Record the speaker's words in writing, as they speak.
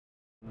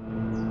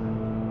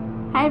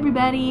Hi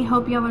everybody,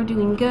 hope y'all are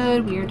doing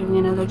good. We are doing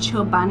another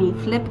Chobani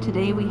flip.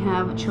 Today we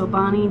have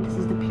Chobani. This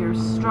is the pure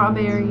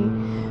strawberry,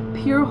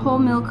 pure whole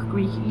milk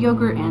Greek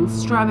yogurt and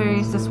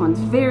strawberries. This one's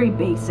very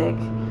basic,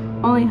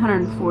 only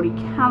 140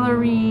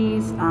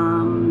 calories,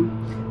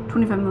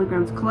 25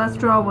 milligrams of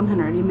cholesterol,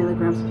 180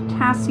 milligrams of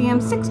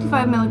potassium,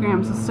 65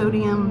 milligrams of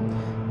sodium,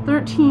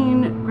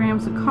 13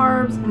 grams of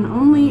carbs, and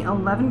only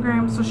 11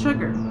 grams of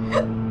sugar.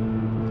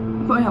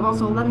 But I have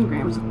also 11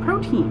 grams of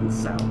protein,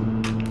 so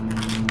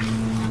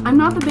I'm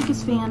not the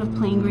biggest fan of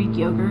plain Greek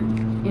yogurt.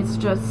 It's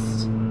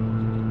just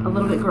a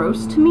little bit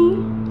gross to me.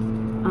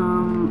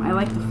 I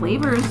like the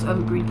flavors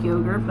of Greek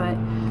yogurt, but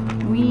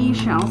we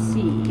shall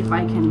see if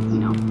I can,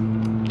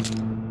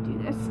 do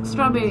this.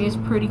 Strawberry is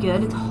pretty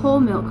good. It's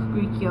whole milk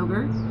Greek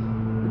yogurt.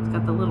 It's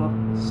got the little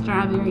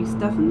strawberry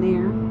stuff in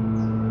there.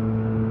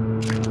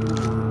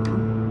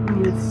 I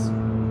mean, it's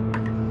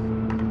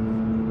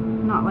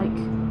not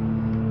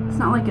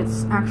like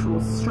it's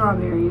actual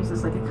strawberries.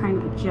 It's like a kind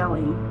of a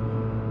jelly.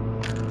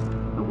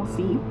 But we'll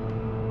see.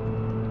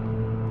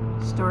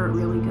 Stir it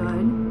really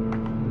good.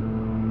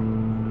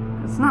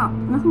 It's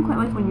nothing quite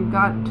like when you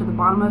got to the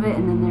bottom of it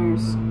and then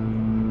there's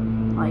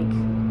like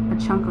a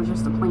chunk of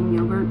just a plain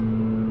yogurt.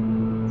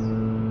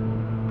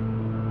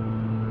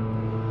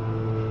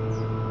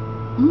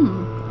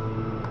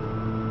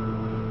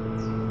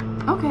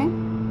 Okay,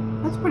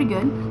 that's pretty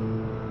good.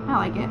 I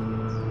like it.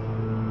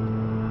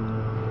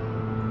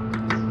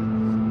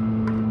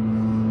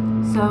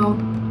 So,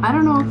 I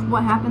don't know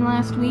what happened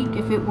last week,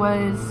 if it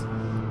was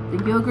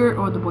the yogurt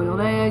or the boiled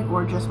egg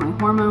or just my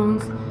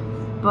hormones,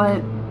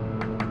 but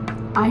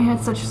I had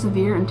such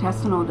severe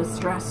intestinal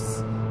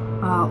distress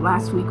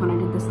last week when I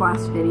did this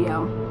last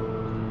video.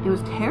 It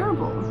was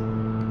terrible.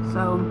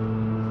 So,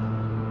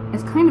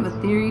 it's kind of a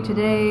theory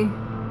today,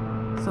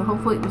 so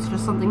hopefully it was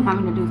just something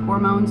having to do with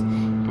hormones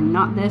and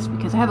not this,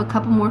 because I have a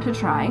couple more to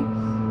try.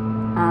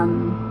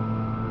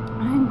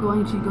 I'm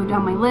going to go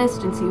down my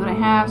list and see what I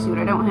have, see what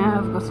I don't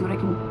have, go see what I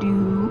can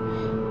do.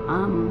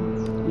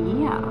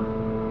 Yeah.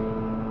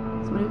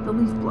 Somebody with the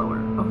leaf blower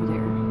over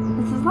there.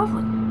 This is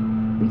lovely.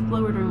 Leaf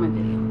blower during my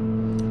video.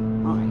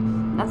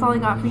 Alright, that's all I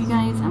got for you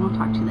guys, and we'll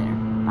talk to you later.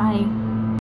 Bye.